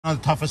One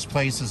of the toughest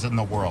places in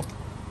the world.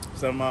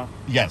 7 Mile?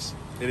 Yes.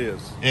 It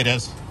is. It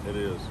is? It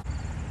is.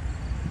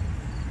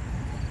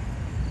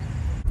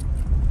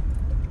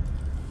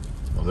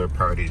 Another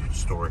party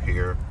store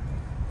here.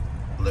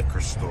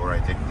 Liquor store. I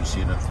think we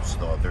seen it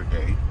the other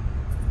day.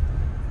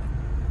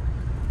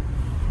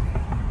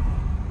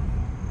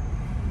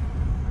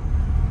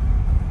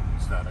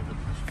 It's not a good place.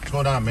 What's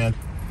going on, man?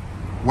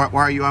 Why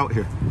are you out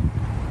here?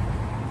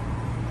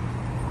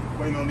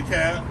 Waiting on the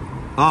cab?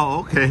 Oh,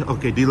 okay.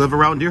 Okay. Do you live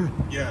around here?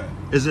 Yeah.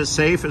 Is it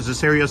safe? Is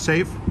this area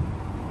safe?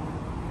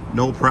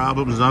 No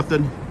problems,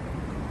 nothing?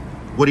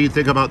 What do you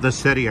think about the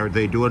city? Are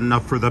they doing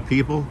enough for the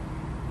people?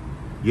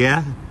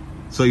 Yeah?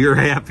 So you're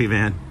happy,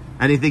 man.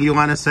 Anything you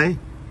want to say?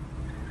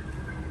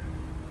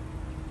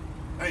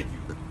 Thank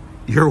you.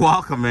 You're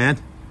welcome, man.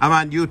 I'm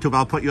on YouTube.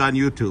 I'll put you on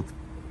YouTube.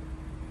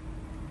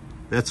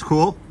 That's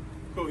cool?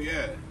 Cool,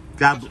 yeah.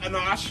 God. I know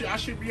I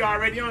should be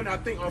already on, I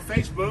think, on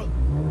Facebook.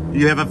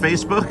 You have a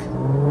Facebook?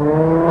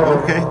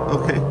 Okay,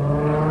 okay.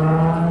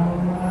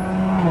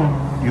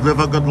 You live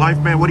a good life,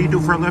 man? What do you do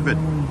for a living?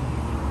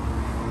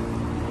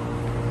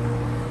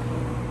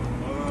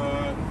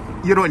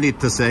 You don't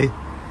need to say.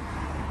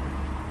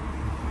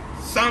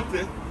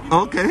 Something.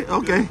 Okay,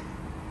 okay.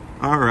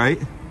 All right.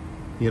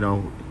 You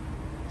know,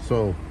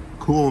 so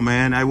cool,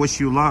 man. I wish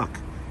you luck.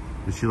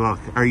 Wish you luck.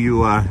 Are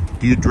you,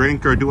 do you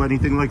drink or do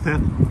anything like that?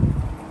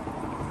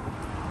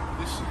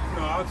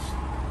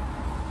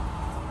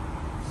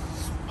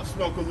 I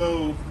smoke a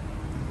little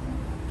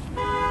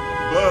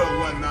bud and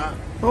whatnot.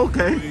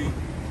 Okay.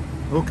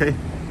 Okay.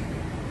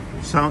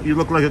 You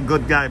look like a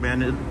good guy,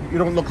 man. You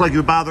don't look like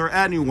you bother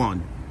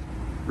anyone.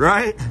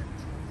 Right?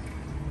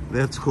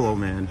 That's cool,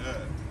 man. Yeah.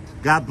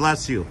 God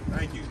bless you.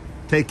 Thank you.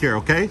 Take care,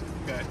 okay?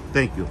 Okay.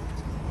 Thank you.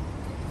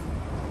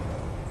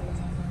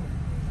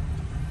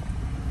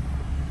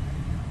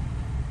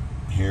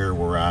 Here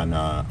we're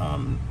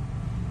on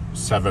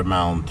 7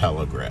 Mile and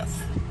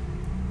Telegraph.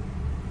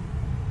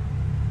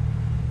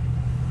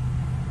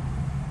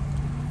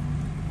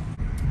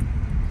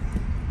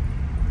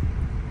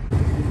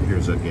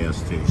 Here's a gas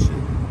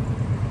station.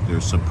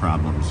 There's some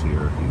problems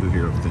here. You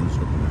hear of things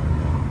going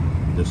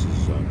on. This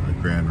is a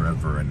Grand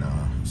River and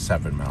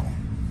 7 Mile.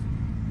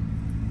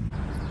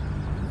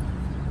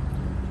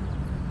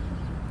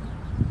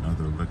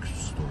 Another liquor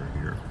store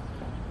here.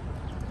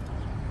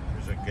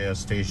 There's a gas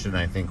station.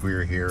 I think we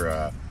were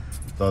here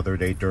the other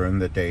day during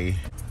the day.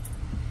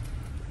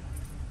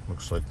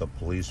 Looks like the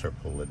police are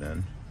pulling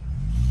in.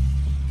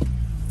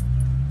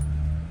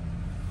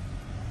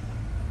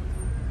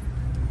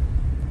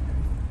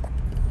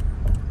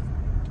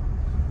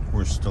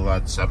 We're still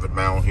at 7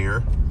 Mile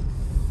here.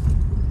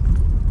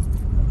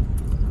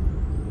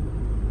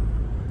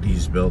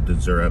 These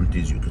buildings are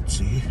empty, as you can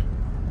see.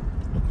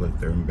 Look like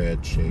they're in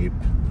bad shape.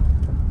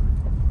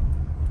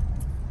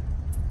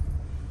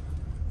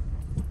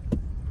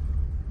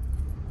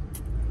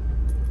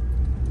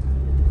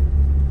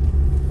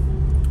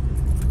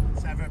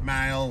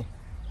 Mile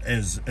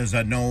is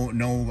a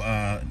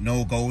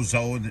no-go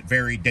zone,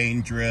 very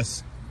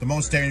dangerous, the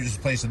most dangerous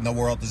place in the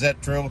world. Is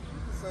that true?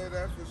 Say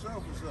that for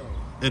sure.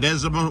 It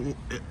is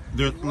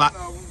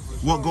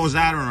what goes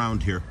on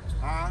around here?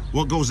 Huh?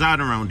 What goes on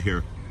around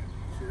here?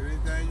 Shit,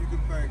 anything you can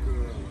think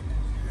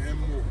of and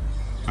more.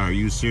 Are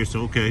you serious?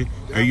 Okay.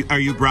 Are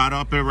you brought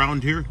up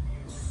around here?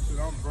 Shit,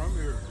 I'm from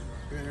here.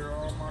 Been here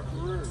all my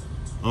career.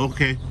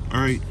 Okay.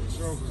 All right. For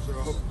sure.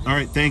 All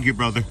right. Thank you,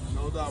 brother.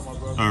 No doubt, my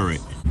brother. All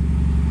right.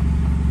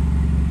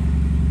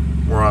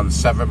 We're on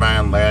 7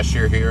 Mile last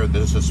year here.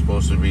 This is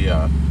supposed to be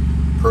a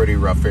pretty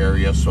rough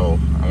area, so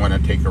I want to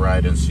take a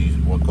ride and see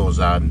what goes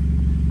on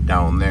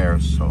down there.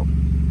 So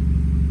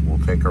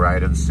we'll take a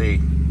ride and see.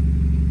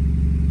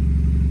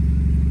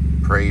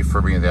 Pray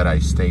for me that I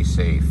stay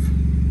safe.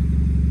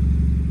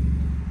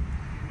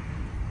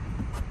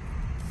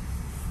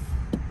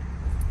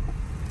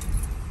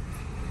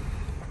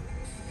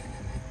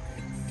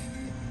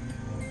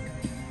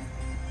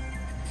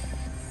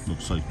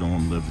 Looks like no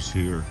one lives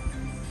here.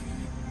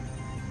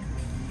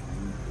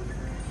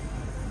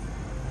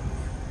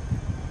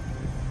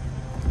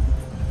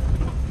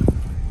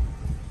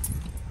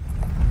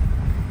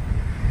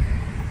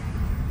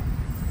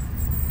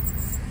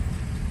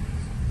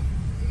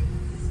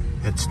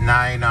 It's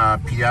 9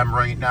 p.m.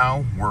 right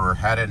now. We're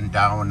heading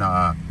down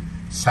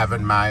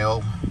 7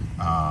 Mile.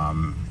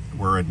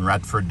 We're in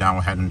Redford now,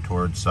 heading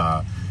towards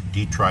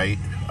Detroit.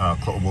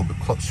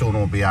 Soon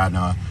we'll be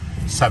on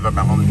 7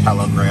 Mile and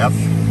Telegraph.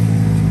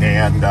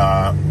 And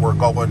we're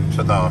going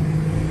to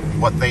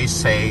what they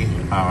say,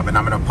 and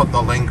I'm going to put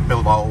the link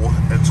below.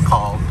 It's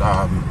called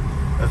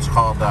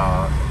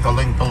the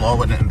link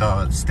below, and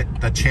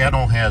the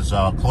channel has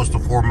close to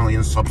 4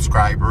 million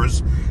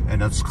subscribers,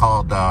 and it's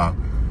called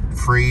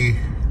Free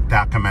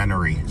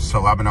Documentary.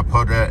 So I'm going to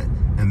put it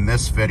in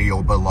this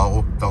video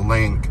below, the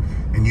link,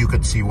 and you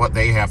could see what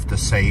they have to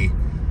say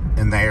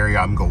in the area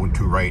I'm going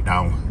to right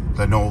now,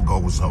 the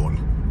no-go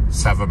zone,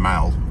 7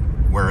 Mile,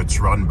 where it's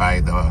run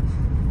by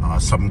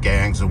some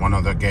gangs, and one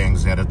of the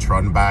gangs that it's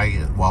run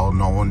by, well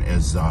known,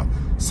 is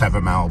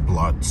 7 Mile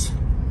Bloods.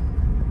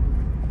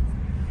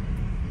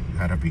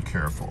 Gotta be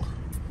careful.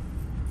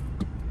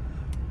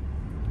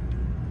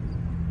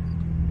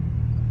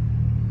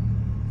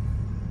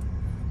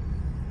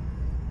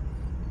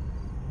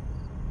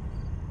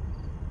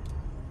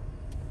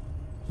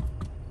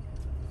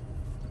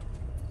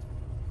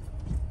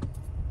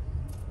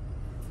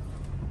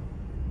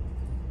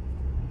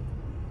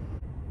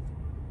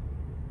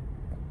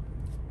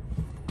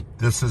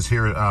 This is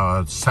here,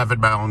 7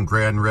 Mile and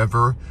Grand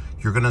River.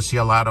 You're gonna see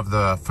a lot of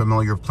the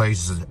familiar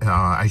places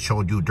I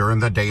showed you during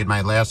the day in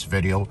my last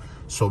video.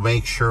 So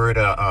make sure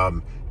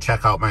to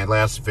check out my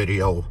last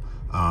video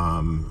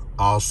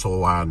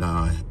also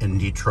on in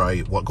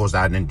Detroit, what goes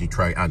on in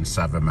Detroit on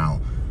 7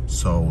 Mile.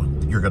 So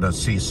you're gonna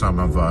see some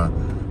of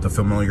the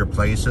familiar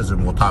places,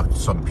 and we'll talk to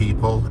some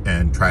people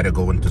and try to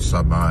go into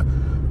some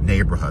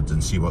neighborhoods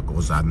and see what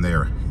goes on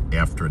there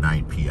after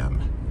 9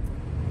 p.m.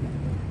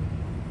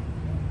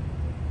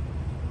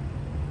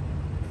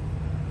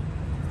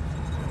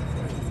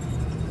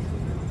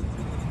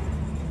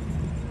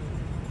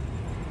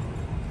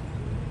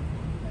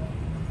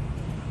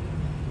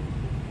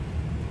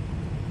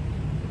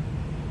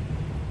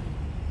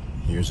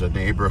 Here's a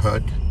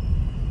neighborhood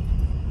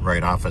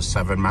right off of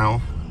 7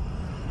 Mile.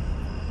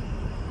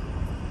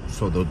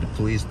 So the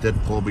police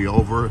did pull me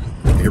over.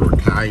 They were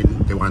kind.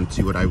 They wanted to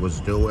see what I was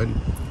doing.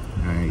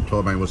 I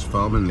told them I was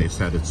filming. They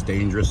said it's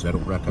dangerous. I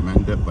don't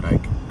recommend it, but I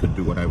could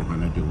do what I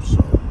want to do.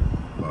 So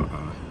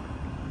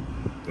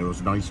it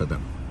was nice of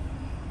them.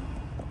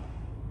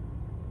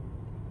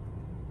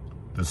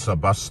 This is a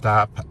bus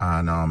stop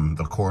on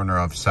the corner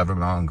of 7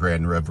 Mile and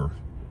Grand River.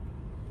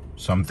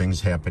 Some things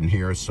happen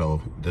here,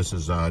 so this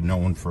is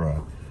known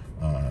for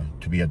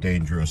to be a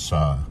dangerous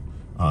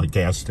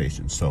gas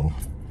station. So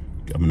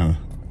I'm gonna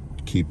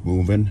keep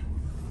moving.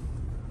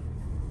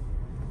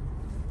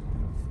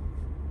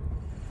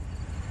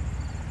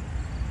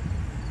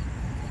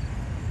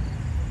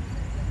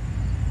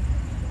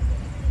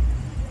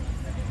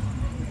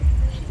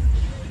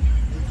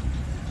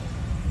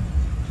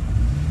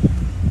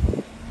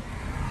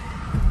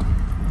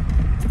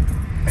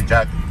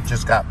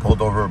 Just got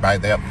pulled over by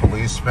that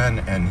policeman,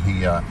 and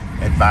he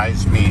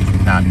advised me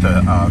not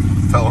to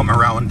film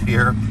around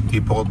here. He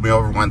pulled me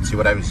over, wanted to see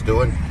what I was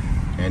doing,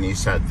 and he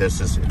said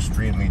this is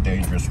extremely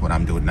dangerous what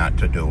I'm doing, not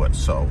to do it.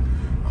 So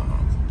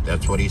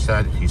that's what he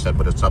said. He said,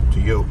 but it's up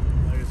to you.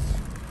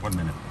 1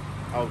 minute.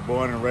 I was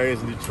born and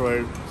raised in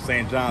Detroit,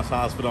 St. John's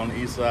Hospital on the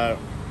east side.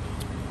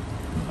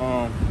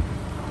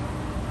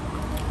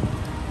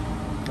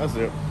 That's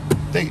it.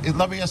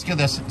 Let me ask you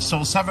this.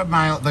 So 7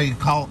 Mile, they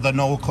call it the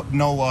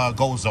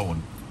no-go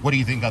zone. What do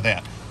you think of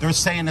that? They're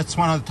saying it's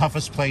one of the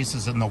toughest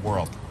places in the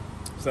world.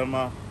 7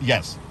 Mile?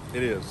 Yes.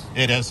 It is.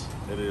 It is?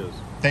 It is.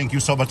 Thank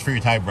you so much for your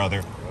time,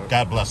 brother.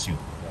 God bless you.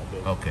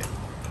 Okay.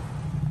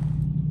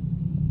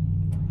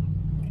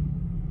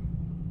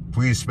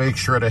 Please make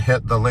sure to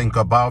hit the link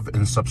above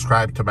and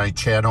subscribe to my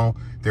channel.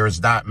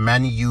 There's not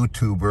many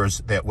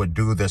YouTubers that would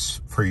do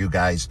this for you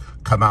guys.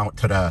 Come out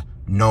to the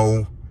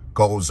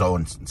no-go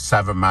zone,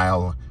 7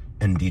 Mile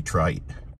in Detroit.